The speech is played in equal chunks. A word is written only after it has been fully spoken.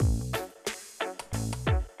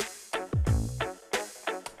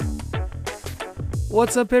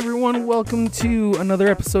What's up, everyone? Welcome to another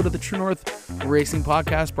episode of the True North Racing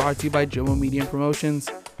Podcast, brought to you by Jomo Media and Promotions.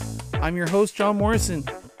 I'm your host, John Morrison.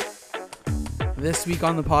 This week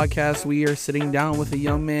on the podcast, we are sitting down with a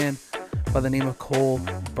young man by the name of Cole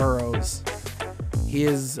Burrows. He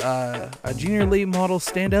is a junior late model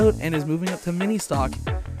standout and is moving up to mini stock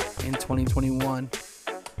in 2021.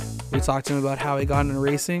 We talked to him about how he got into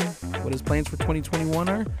racing, what his plans for 2021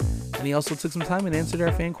 are, and he also took some time and answered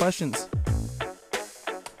our fan questions.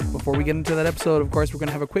 Before we get into that episode, of course, we're going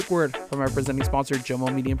to have a quick word from our presenting sponsor,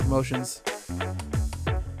 Jomo Media and Promotions.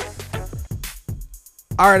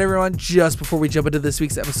 All right, everyone, just before we jump into this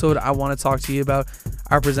week's episode, I want to talk to you about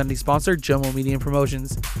our presenting sponsor, Jomo Media and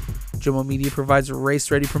Promotions. Jomo Media provides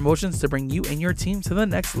race-ready promotions to bring you and your team to the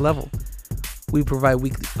next level. We provide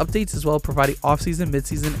weekly updates as well as providing off-season,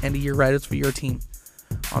 mid-season, and end-of-year write-ups for your team.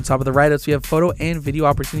 On top of the write-ups, we have photo and video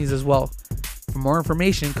opportunities as well. For more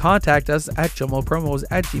information, contact us at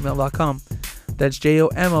jomopromos@gmail.com. That's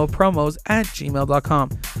jomopromos@gmail.com.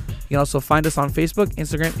 You can also find us on Facebook,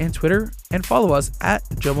 Instagram, and Twitter, and follow us at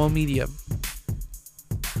Jomo Media.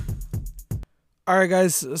 All right,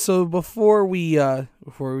 guys. So before we jump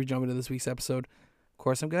into this week's episode, of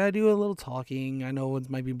course, I'm gonna do a little talking. I know it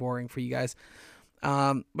might be boring for you guys,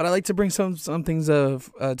 but I like to bring some things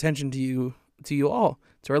of attention to you all,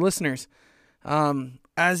 to our listeners.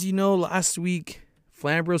 As you know, last week,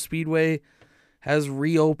 Flamborough Speedway has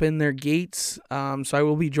reopened their gates. So I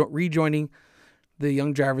will be rejoining the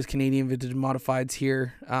Young Drivers Canadian Vintage Modifieds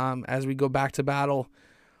here as we go back to battle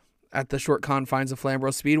at the short confines of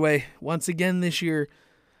Flamborough Speedway once again this year.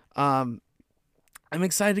 I'm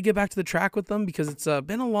excited to get back to the track with them because it's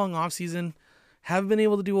been a long off season. Haven't been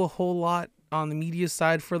able to do a whole lot on the media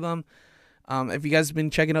side for them. If you guys have been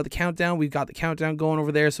checking out the countdown, we've got the countdown going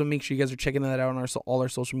over there, so make sure you guys are checking that out on all our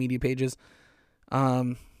social media pages.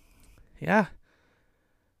 Yeah.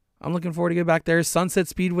 I'm looking forward to get back there. Sunset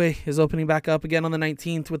Speedway is opening back up again on the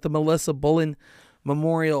 19th with the Melissa Bullen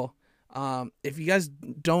Memorial. If you guys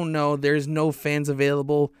don't know, there's no fans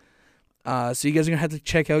available. So you guys are going to have to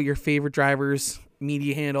check out your favorite drivers'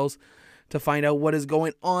 media handles to find out what is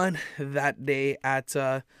going on that day at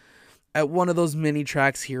one of those mini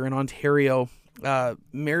tracks here in Ontario.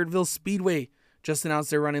 Merrittville Speedway just announced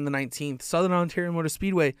they're running the 19th. Southern Ontario Motor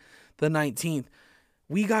Speedway, the 19th.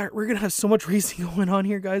 We're going to have so much racing going on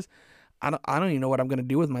here, guys. I don't even know what I'm going to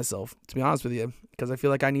do with myself, to be honest with you, because I feel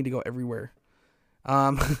like I need to go everywhere.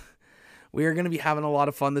 We are going to be having a lot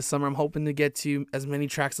of fun this summer. I'm hoping to get to as many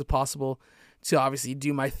tracks as possible to obviously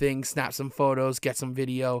do my thing, snap some photos, get some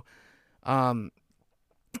video, and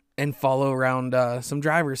follow around some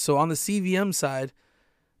drivers. So on the CVM side,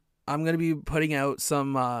 I'm going to be putting out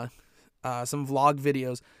some vlog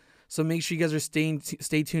videos. So make sure you guys are stay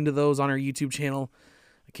tuned to those on our YouTube channel.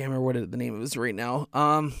 I can't remember what the name of it is right now.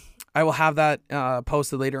 I will have that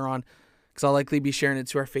posted later on because I'll likely be sharing it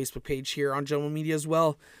to our Facebook page here on Jomo Media as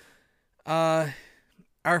well.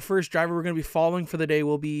 Our first driver we're going to be following for the day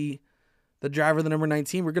will be the driver, the number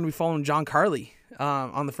 19. We're going to be following John Carley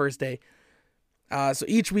on the first day. So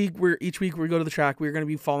each week we go to the track, we're going to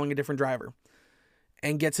be following a different driver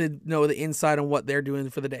and get to know the inside on what they're doing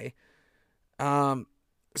for the day. So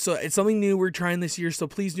it's something new we're trying this year, so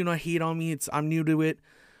please do not hate on me. I'm new to it.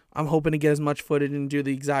 I'm hoping to get as much footage and do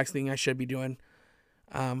the exact thing I should be doing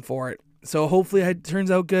for it. So hopefully it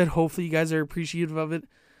turns out good. Hopefully you guys are appreciative of it.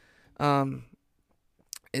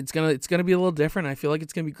 It's gonna be a little different. I feel like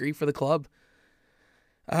it's gonna be great for the club.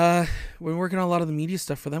 We're working on a lot of the media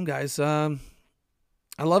stuff for them guys.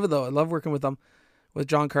 I love it though. I love working with them, with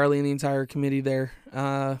John Carley and the entire committee there.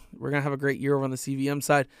 We're gonna have a great year over on the CVM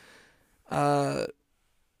side.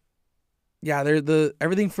 Yeah,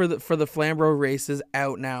 everything for the Flamborough race is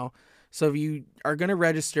out now. So if you are gonna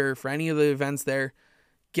register for any of the events there,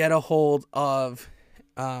 get a hold of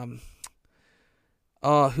dang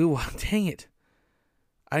it,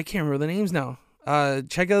 I can't remember the names now.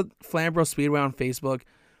 Check out Flamborough Speedway on Facebook.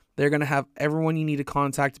 They're gonna have everyone you need to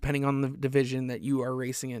contact depending on the division that you are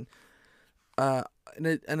racing in.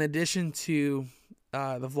 In addition to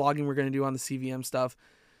the vlogging we're gonna do on the CVM stuff,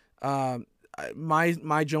 my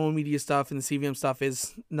Jomo Media stuff and the CVM stuff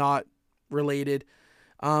is not related,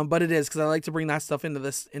 but it is because I like to bring that stuff into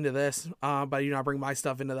this, but I do not bring my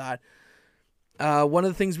stuff into that. One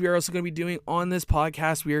of the things we are also going to be doing on this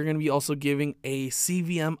podcast, we are going to be also giving a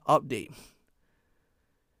CVM update.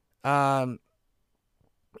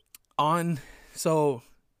 So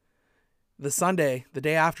the Sunday, the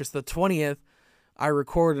day after, so the 20th, I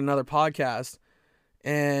record another podcast,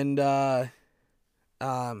 and of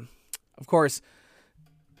course,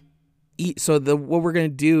 what we're going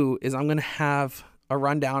to do is I'm going to have a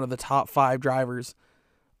rundown of the top 5 drivers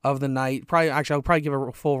of the night. I'll probably give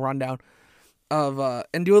a full rundown of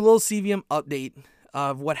and do a little CVM update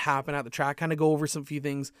of what happened at the track. Kind of go over some few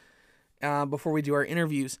things before we do our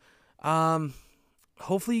interviews.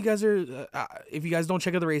 Hopefully you guys are. If you guys don't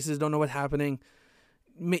check out the races, don't know what's happening,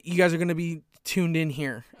 you guys are going to be tuned in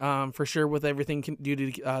here for sure with everything due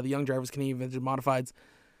to the Young Drivers Canadian Vintage Modifieds.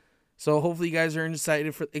 So hopefully you guys are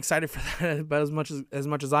excited for that about as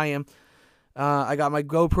much as I am. I got my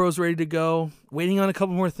GoPros ready to go, waiting on a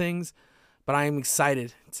couple more things, but I am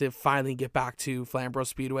excited to finally get back to Flamborough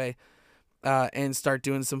Speedway and start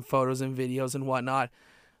doing some photos and videos and whatnot.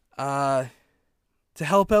 To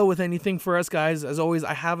help out with anything for us guys, as always,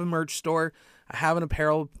 I have a merch store. I have an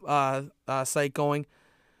apparel site going.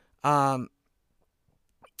 Check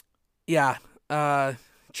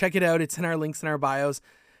it out. It's in our links in our bios.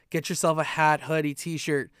 Get yourself a hat, hoodie,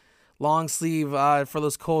 t-shirt, long sleeve for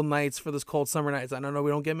those cold nights, for those cold summer nights. I don't know,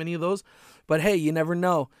 we don't get many of those, but hey, you never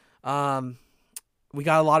know. We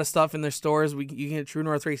got a lot of stuff in their stores. You can get True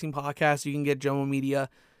North Racing Podcast. You can get Jomo Media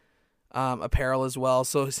apparel as well.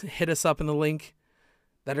 So hit us up in the link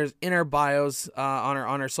that is in our bios on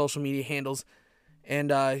our social media handles, and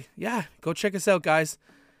go check us out, guys.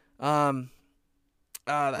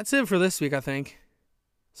 That's it for this week, I think.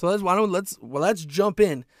 So let's jump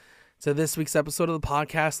in to this week's episode of the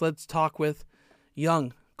podcast. Let's talk with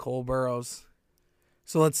young Cole Burrows.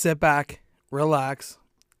 So let's sit back, relax,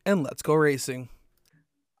 and let's go racing.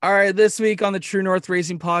 All right, this week on the True North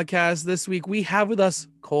Racing Podcast, this week we have with us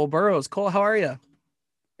Cole Burrows. Cole, how are you?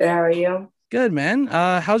 Good, how are you? Good, man.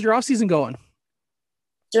 How's your off season going?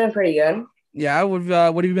 Doing pretty good. Yeah, what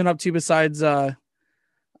have you been up to besides I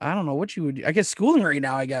don't know what you would do. I guess schooling right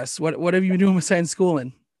now, I guess. What have you been doing besides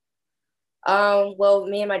schooling? Well,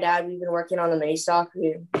 me and my dad, we've been working on the mini stock.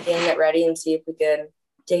 We're getting it ready and see if we could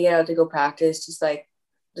take it out to go practice.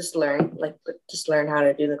 Just learn how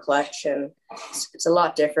to do the clutch, and it's a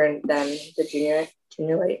lot different than the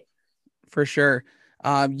junior late. For sure.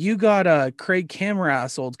 You got a Craig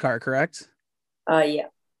Camera's old car, correct? Yeah.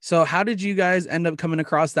 So how did you guys end up coming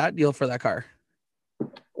across that deal for that car?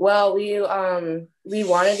 Well, we wanted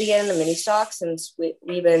to get in the mini stock since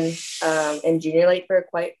we've been in junior late for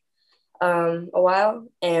quite a while,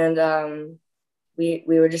 and we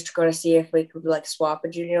were just going to see if we could like swap a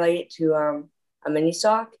junior late to a mini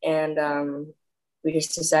stock, and we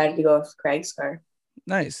just decided to go with Craig's car.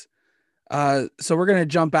 Nice. So we're gonna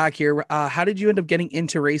jump back here. How did you end up getting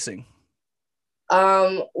into racing?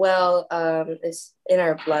 It's in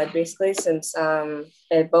our blood basically, since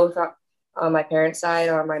both on my parents' side,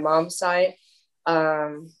 on my mom's side,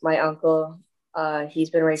 my uncle, he's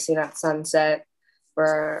been racing at Sunset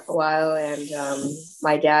for a while, and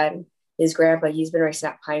my dad, his grandpa, he's been racing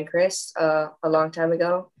at Pinecrest a long time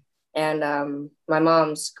ago, and my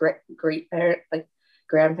mom's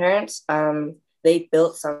grandparents, they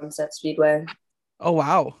built Sunset Speedway. Oh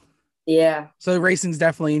wow! Yeah. So racing's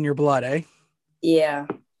definitely in your blood, eh? Yeah.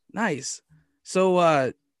 Nice.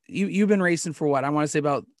 So you've been racing for what? I want to say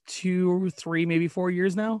about 2 or 3, maybe 4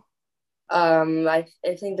 years now. I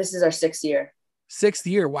think this is our 6th year. 6th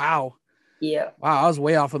year. Wow. Yeah. Wow, I was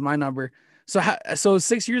way off with my number. So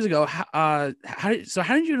 6 years ago, how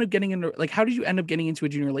did you end up getting into, like, how did you end up getting into a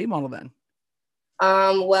junior late model then?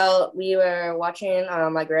 Well, we were watching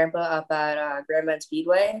my grandpa up at Grand Bend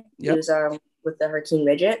Speedway. Yep. He was with the Hurricane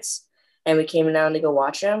Midgets, and we came down to go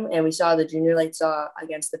watch him, and we saw the junior late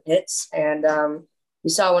against the pits, and we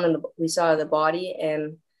saw the body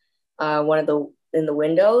and in the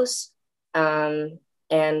windows, and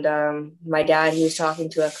my dad, he was talking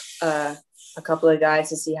to a couple of guys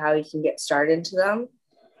to see how he can get started into them,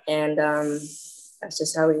 and that's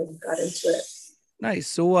just how we got into it. Nice.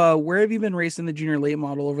 So where have you been racing the junior late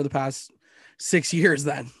model over the past 6 years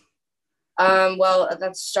then? Well, at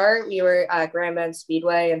the start, we were at Grand Bend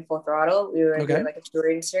Speedway and Full Throttle. We were doing like a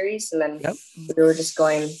touring series, and then we were just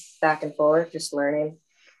going back and forth, just learning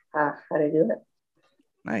how to do it.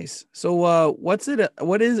 Nice. So what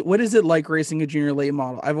is it like racing a junior late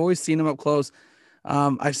model? I've always seen them up close.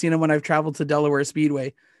 I've seen them when I've traveled to Delaware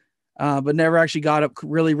Speedway, but never actually got up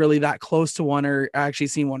really that close to one, or actually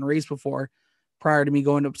seen one race before prior to me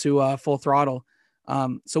going up to Full Throttle.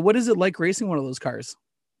 So what is it like racing one of those cars?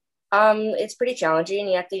 It's pretty challenging.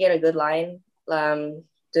 You have to get a good line to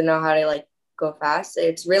know how to like go fast.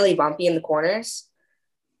 It's really bumpy in the corners,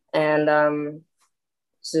 and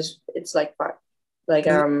it's like fun. Like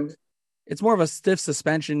it's more of a stiff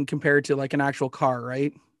suspension compared to like an actual car,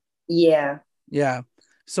 right? Yeah. Yeah.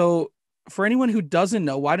 So for anyone who doesn't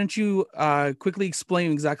know, why don't you quickly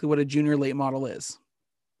explain exactly what a junior late model is?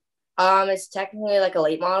 It's technically like a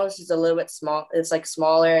late model. It's just a little bit small. It's like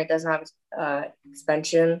smaller. It doesn't have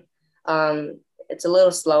expansion. It's a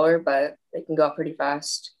little slower, but it can go up pretty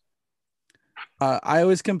fast. I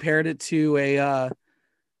always compared it to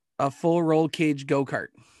a full roll cage go-kart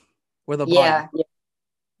with a body. Yeah, yeah.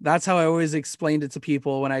 That's how I always explained it to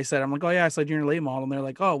people when I said, I'm like, oh yeah, I saw junior late model. And they're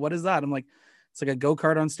like, oh, what is that? I'm like, it's like a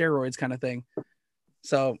go-kart on steroids kind of thing.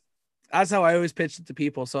 So that's how I always pitched it to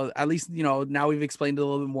people. So at least, now we've explained it a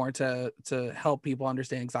little bit more to help people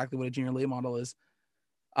understand exactly what a junior late model is.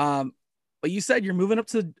 But you said you're moving up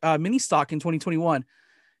to mini stock in 2021.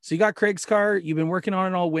 So you got Craig's car, you've been working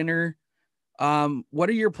on it all winter. What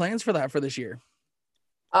are your plans for that for this year?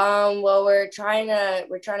 Well, we're trying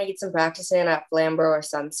to get some practice in at Flamborough or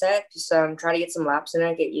Sunset. Just try to get some laps in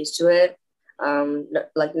it, get used to it.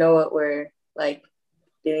 Like know what we're like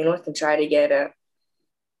dealing with, and try to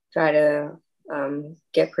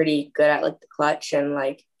get pretty good at like the clutch and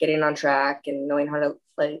like getting on track and knowing how to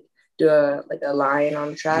like do a line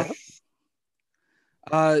on the track.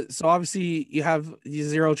 So obviously you have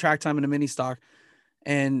zero track time in a mini stock,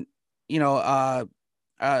 and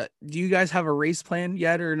do you guys have a race plan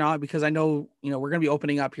yet or not? Because I know we're gonna be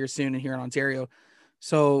opening up here soon and here in Ontario.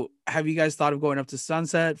 So have you guys thought of going up to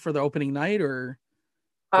Sunset for the opening night, or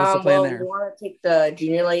what's the plan Well, we there? want to take the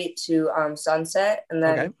junior late to Sunset, and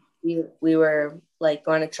Okay, then we were like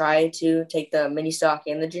going to try to take the mini stock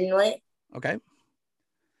and the junior late. okay,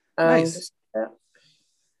 nice. Just,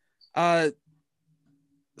 Uh,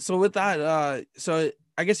 so with that, so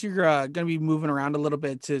I guess you're gonna be moving around a little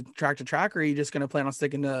bit to track, or are you just gonna plan on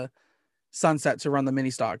sticking to Sunset to run the mini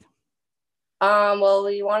stock? well,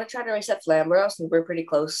 we want to try to race at Flamborough since we're pretty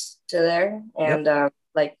close to there, Yep, and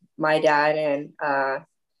like my dad and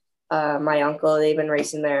my uncle, they've been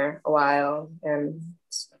racing there a while, and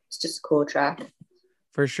it's just a cool track.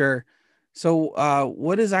 for sure. So,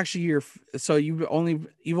 what is actually so you've only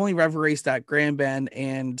ever raced at Grand Bend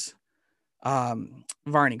and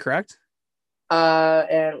Varney, correct?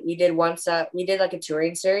 And we did like a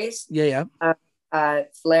touring series. Yeah, yeah.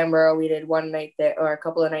 Flamborough, we did one night there or a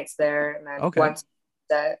couple of nights there, and then Okay, once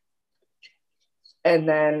that, and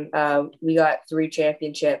then we got 3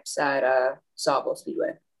 championships at Sawville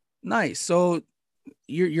Speedway. nice. So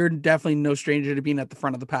you're definitely no stranger to being at the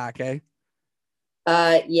front of the pack, eh?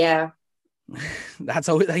 Yeah. That's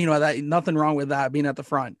always that nothing wrong with that being at the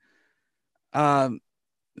front. Um,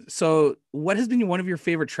 so what has been one of your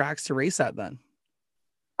favorite tracks to race at then?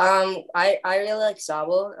 I really like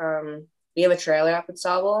Sawville. We have a trailer up at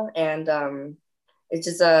Sawville, and it's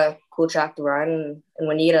just a cool track to run. And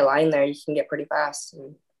when you get a line there, you can get pretty fast.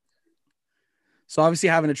 So obviously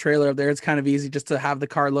having a trailer up there, it's kind of easy just to have the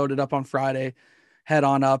car loaded up on Friday, head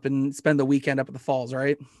on up and spend the weekend up at the falls,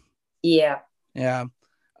 right? Yeah. Yeah.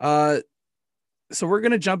 Uh, so we're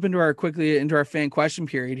gonna jump quickly into our fan question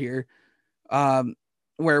period here,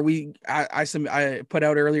 where I put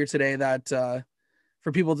out earlier today that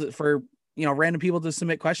for people for random people to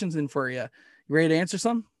submit questions in for you. You ready to answer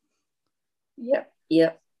some? Yep.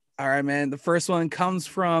 Yep. All right, man. The first one comes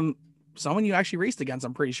from someone you actually raced against,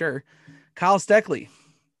 I'm pretty sure. Kyle Steckley.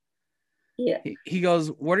 Yeah. He goes,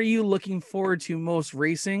 what are you looking forward to most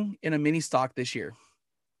racing in a mini stock this year?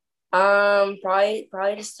 Probably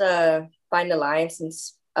just find a line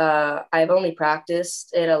since I've only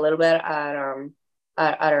practiced it a little bit at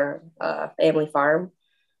our family farm,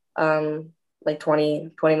 like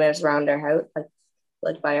 20 minutes around our house,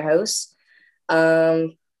 like by our house.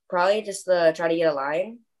 Probably just try to get a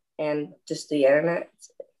line and just the internet.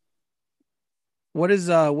 What is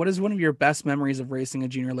one of your best memories of racing a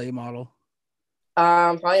junior late model?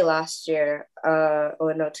 Probably last year,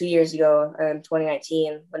 oh no, 2 years ago in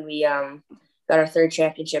 2019 when we got our 3rd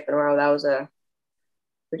championship in a row. That was a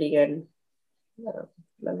pretty good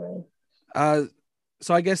memory.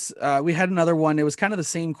 So I guess we had another one. It was kind of the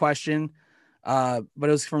same question, but it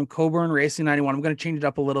was from Coburn Racing 91. I'm going to change it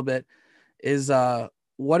up a little bit. Is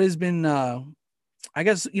what has been I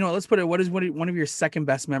guess let's put it. What is one of your second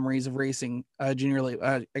best memories of racing junior late?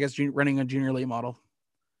 I guess running a junior late model.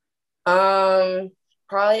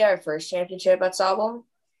 Probably our 1st championship at Sawville.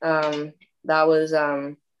 That was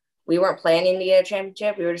we weren't planning to get a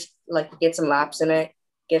championship. We were just like get some laps in it,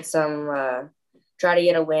 get some try to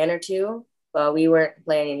get a win or two, but we weren't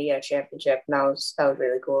planning to get a championship. And that was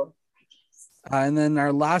really cool. And then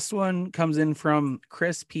our last one comes in from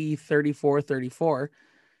Chris P3434,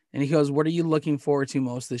 and he goes, "What are you looking forward to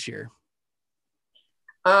most this year?"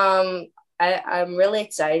 I'm really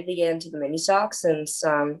excited to get into the mini stocks since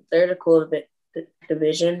they're a cool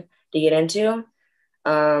division to get into.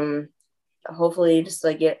 Hopefully just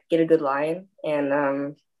like get a good line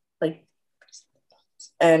and like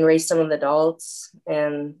and race some of the adults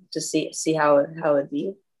and just see how it'd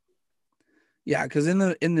be. Yeah, because in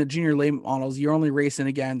the junior late models, you're only racing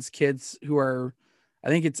against kids who are, I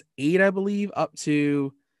think it's 8, I believe, up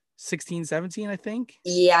to 16, 17, I think.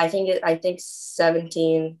 Yeah, I think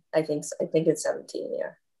 17. I think it's 17.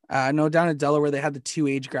 Yeah. I know down in Delaware they had the 2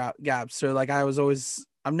 age gaps, so like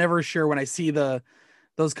I'm never sure when I see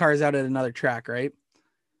those cars out at another track, right?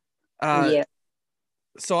 Yeah.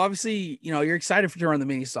 So obviously, you're excited to run the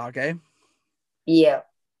mini stock, eh? Yeah.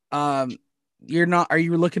 You're not. Are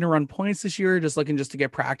you looking to run points this year? Or just looking to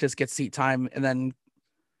get practice, get seat time, and then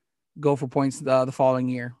go for points the following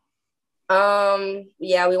year?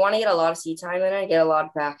 Yeah, we want to get a lot of seat time in it, get a lot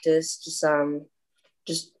of practice, just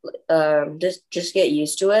get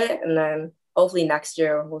used to it, and then hopefully next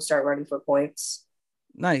year we'll start running for points.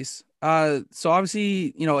 Nice. So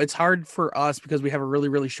obviously, it's hard for us because we have a really,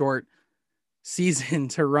 really short season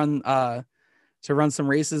to run some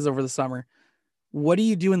races over the summer. What do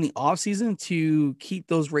you do in the off season to keep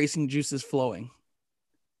those racing juices flowing?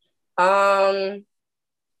 Probably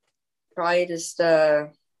just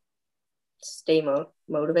stay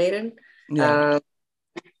motivated. Yeah.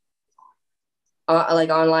 Like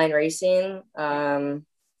online racing.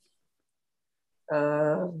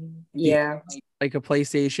 Yeah. Like a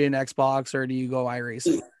PlayStation, Xbox, or do you go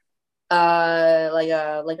iRacing? Like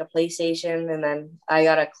a PlayStation, and then I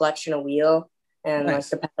got a clutch and a wheel and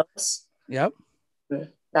Nice. like the pedals. Yep.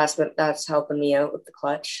 That's helping me out with the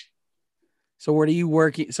clutch. So where do you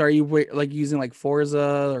work? So are you like using like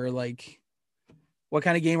Forza, or like what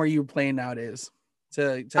kind of game are you playing nowadays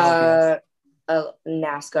to help you?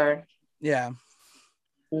 NASCAR. Yeah.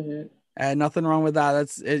 Mm-hmm. And nothing wrong with that.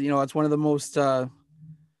 It's one of the most fun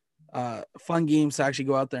games to actually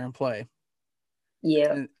go out there and play.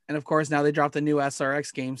 Yeah. And of course now they dropped the new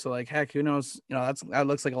SRX game, so like heck, who knows? That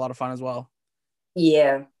looks like a lot of fun as well.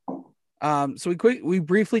 Yeah. So we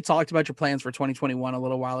briefly talked about your plans for 2021 a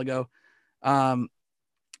little while ago.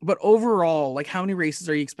 But overall, like how many races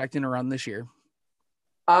are you expecting to run this year?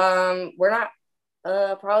 We're not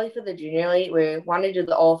probably for the junior late. We want to do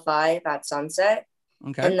the all 5 at Sunset.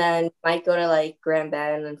 Okay. And then might go to like Grand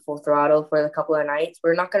Bend and Full Throttle for a couple of nights.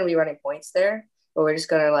 We're not going to be running points there, but we're just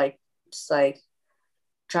going to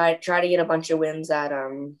try to get a bunch of wins at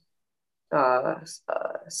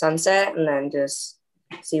Sunset, and then just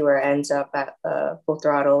see where it ends up at Full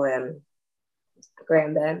Throttle and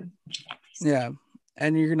Grand Bend. Yeah.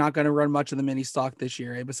 And you're not going to run much of the mini stock this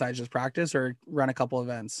year, eh, besides just practice, or run a couple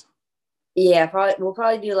events? Yeah, we'll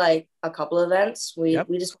probably do like a couple events. We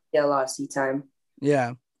just get a lot of seat time.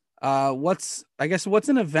 Yeah. What's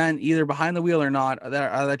an event either behind the wheel or not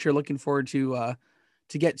that you're looking forward to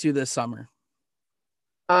get to this summer?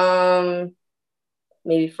 Maybe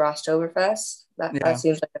Frosttoberfest. That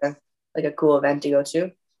seems like a cool event to go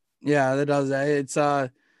to. Yeah, that does. It's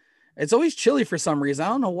always chilly for some reason. I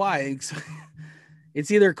don't know why.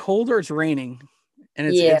 It's either cold or it's raining,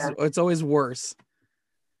 and it's always worse.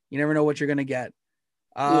 You never know what you're gonna get.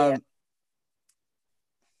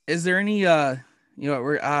 Is there any is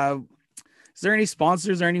there any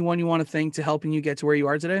sponsors or anyone you want to thank to helping you get to where you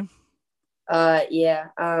are today? Yeah.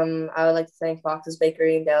 I would like to thank Fox's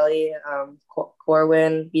Bakery and Deli,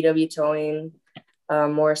 Corwin, BW Towing,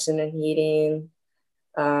 Morrison and Heating.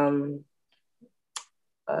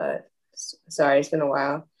 Sorry, it's been a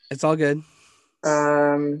while. It's all good.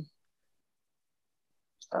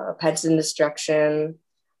 Pets and Destruction,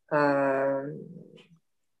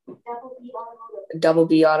 Double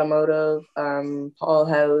B Automotive, Paul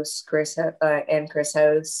House, Chris House,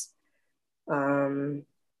 and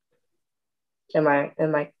my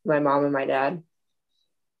mom and my dad.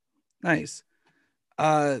 Nice.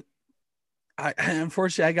 I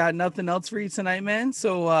unfortunately I got nothing else for you tonight, man.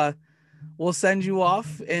 So we'll send you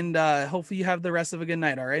off, and hopefully you have the rest of a good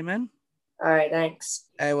night. All right, man. All right, thanks.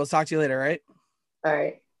 Hey, we'll talk to you later. All right. All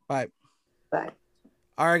right. Bye. Bye.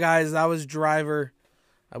 All right, guys. That was driver.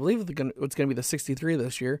 I believe it's going to be the 63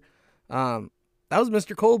 this year. That was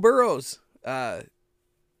Mr. Cole Burrows, a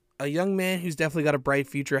young man who's definitely got a bright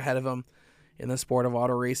future ahead of him in the sport of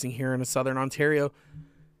auto racing here in Southern Ontario.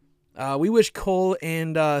 We wish Cole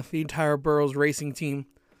and the entire Burrows racing team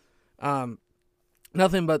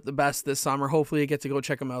nothing but the best this summer. Hopefully you get to go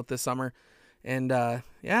check them out this summer. And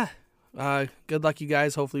good luck, you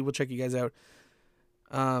guys. Hopefully we'll check you guys out.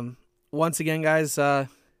 Once again, guys,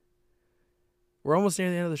 we're almost near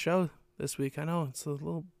the end of the show this week. I know it's a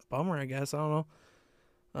little bummer, I guess. I don't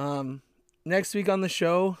know. Next week on the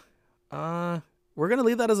show, we're going to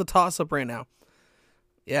leave that as a toss-up right now.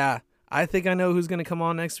 Yeah, I think I know who's going to come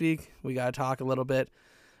on next week. We got to talk a little bit.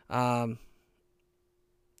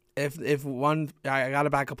 if one, I got a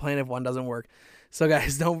backup plan if one doesn't work. So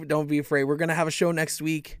guys, don't be afraid. We're gonna have a show next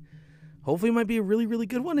week. Hopefully, it might be a really, really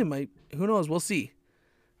good one. It might. Who knows? We'll see.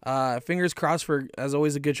 Fingers crossed for, as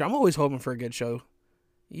always, a good show. I'm always hoping for a good show.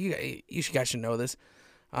 You guys should know this.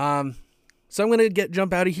 So I'm gonna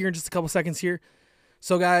jump out of here in just a couple seconds here.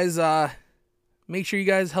 So guys, make sure you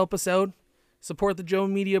guys help us out. Support the Joe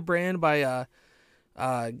Media brand by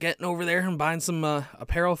getting over there and buying some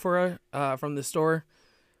apparel from the store.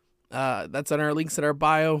 That's on our links in our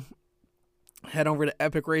bio. Head over to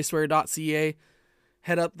epicracewear.ca.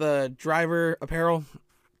 Head up the driver apparel.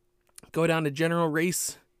 Go down to general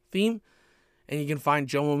race theme, and you can find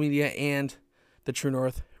Jomo Media and the True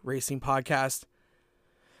North Racing Podcast.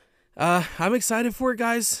 I'm excited for it,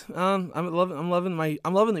 guys. I'm loving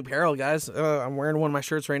the apparel, guys. I'm wearing one of my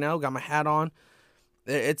shirts right now. Got my hat on.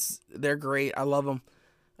 They're great. I love them.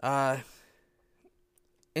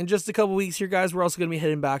 In just a couple weeks here, guys, we're also going to be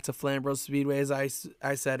heading back to Flamborough Speedway, as I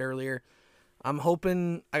said earlier. I'm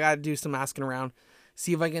hoping I got to do some asking around,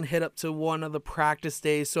 see if I can hit up to one of the practice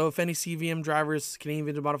days. So if any CVM drivers, Canadian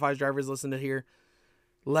Vintage Modifieds drivers, listen to here,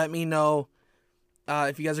 let me know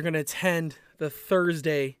if you guys are going to attend the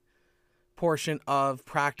Thursday portion of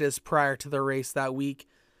practice prior to the race that week.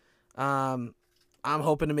 I'm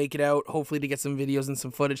hoping to make it out, hopefully to get some videos and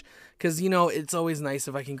some footage, because, it's always nice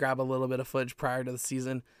if I can grab a little bit of footage prior to the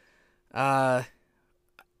season.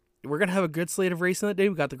 We're going to have a good slate of racing that day.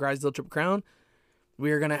 We got the Grisdale Triple Crown.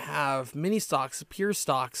 We are going to have mini stocks, pure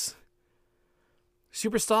stocks,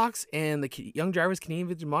 super stocks, and the Young Drivers Canadian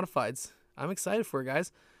Vintage Modifieds. I'm excited for it,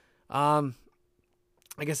 guys.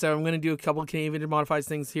 Like I said, I'm going to do a couple of Canadian Vintage Modifieds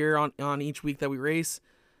things here on each week that we race.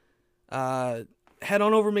 Head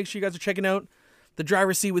on over. Make sure you guys are checking out the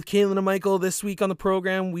driver's seat with Caitlin and Michael this week on the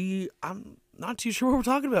program. I'm not too sure what we're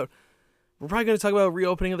talking about. We're probably going to talk about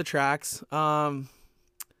reopening of the tracks.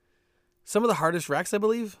 Some of the hardest wrecks, I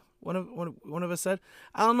believe. One of us said.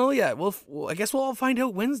 I don't know yet. I guess we'll all find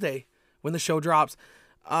out Wednesday when the show drops.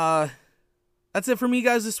 That's it for me,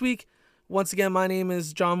 guys, this week. Once again, my name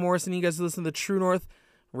is John Morrison. You guys listen to the True North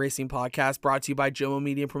Racing Podcast, brought to you by Jomo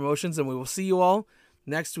Media Promotions, and we will see you all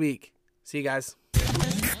next week. See you guys.